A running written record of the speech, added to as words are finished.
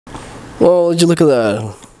Well, did you look at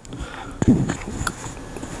that?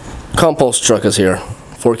 Compost truck is here.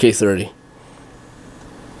 4K30.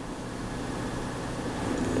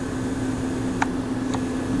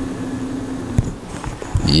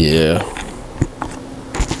 Yeah.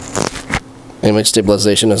 Image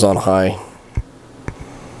stabilization is on high.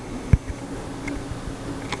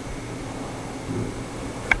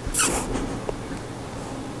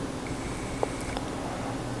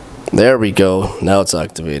 There we go. Now it's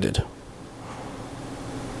activated.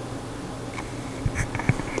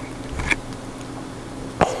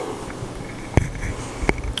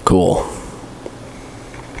 Cool.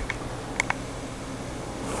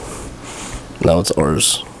 Now it's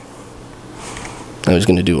ours. Now he's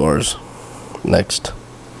gonna do ours next.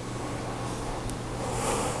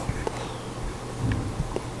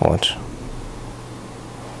 Watch.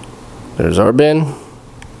 There's our bin.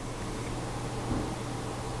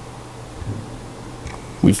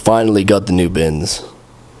 We finally got the new bins.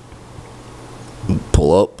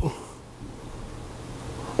 Pull up.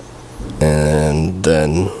 And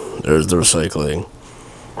then there's the recycling.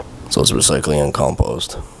 So it's recycling and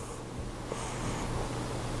compost.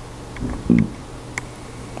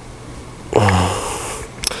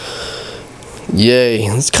 Yay,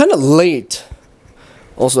 it's kind of late.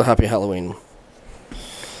 Also, happy Halloween.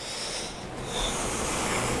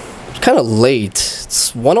 It's kind of late.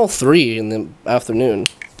 It's 1:03 in the afternoon.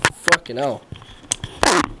 Fucking hell.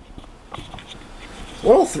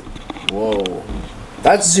 1:03. Whoa.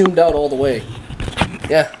 That's zoomed out all the way.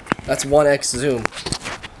 Yeah, that's 1x zoom.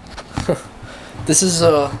 This is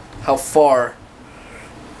how far.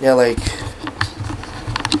 Yeah, like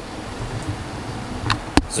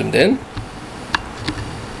zoomed in.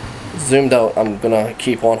 Zoomed out. I'm gonna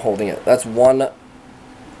keep on holding it. That's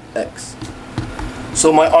 1x.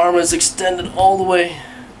 So my arm is extended all the way,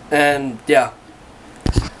 and yeah,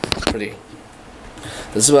 pretty.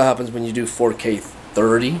 This is what happens when you do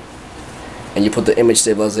 4K30 and you put the image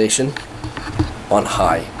stabilization on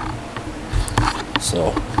high.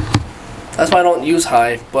 So that's why I don't use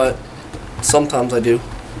high, but sometimes I do.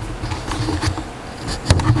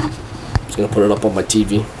 Just gonna put it up on my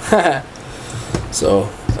TV. So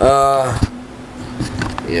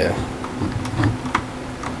yeah,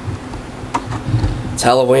 it's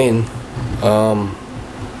Halloween.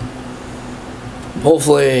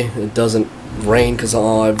 Hopefully it doesn't rain, because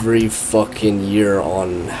every fucking year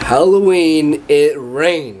on Halloween it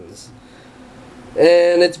rains,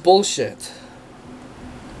 and it's bullshit.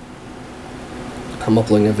 I'm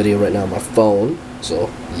uploading a video right now on my phone, so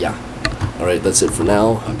yeah. Alright, that's it for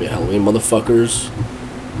now. Happy Halloween, motherfuckers.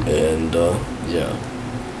 And yeah,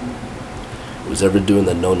 who's ever doing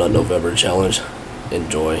the No Nut November challenge,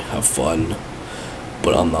 enjoy, have fun,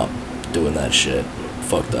 but I'm not doing that shit.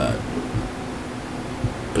 Fuck that.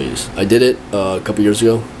 Please. I did it a couple years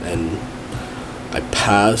ago, and I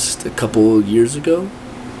passed a couple years ago.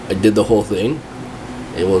 I did the whole thing.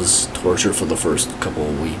 It was torture for the first couple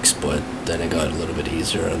of weeks, but then it got a little bit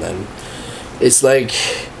easier, and then it's like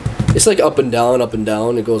up and down, up and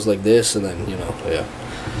down. It goes like this, and then, you know, yeah.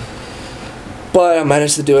 But I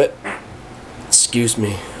managed to do it. Excuse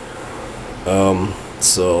me.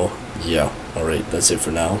 So yeah. Alright, that's it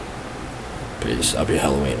for now. Peace. Happy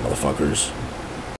Halloween, motherfuckers.